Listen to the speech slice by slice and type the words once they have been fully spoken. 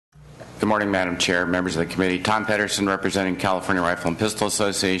morning, Madam Chair, members of the committee. Tom Pedersen, representing California Rifle and Pistol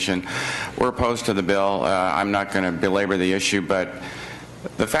Association. We're opposed to the bill. I'm not going to belabor the issue, but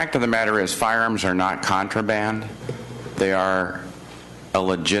the fact of the matter is firearms are not contraband. They are a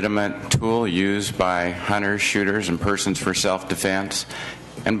legitimate tool used by hunters, shooters, and persons for self-defense.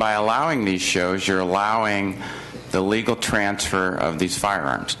 And by allowing these shows, you're allowing the legal transfer of these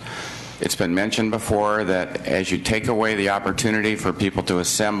firearms. It's been mentioned before that as you take away the opportunity for people to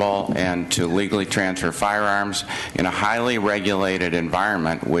assemble and to legally transfer firearms in a highly regulated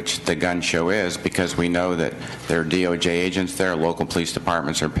environment, which the gun show is, because we know that there are DOJ agents there, local police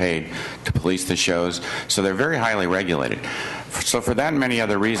departments are paid to police the shows, so they're very highly regulated. So for that and many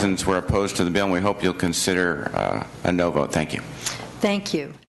other reasons, we're opposed to the bill, and we hope you'll consider a no vote. Thank you. Thank you.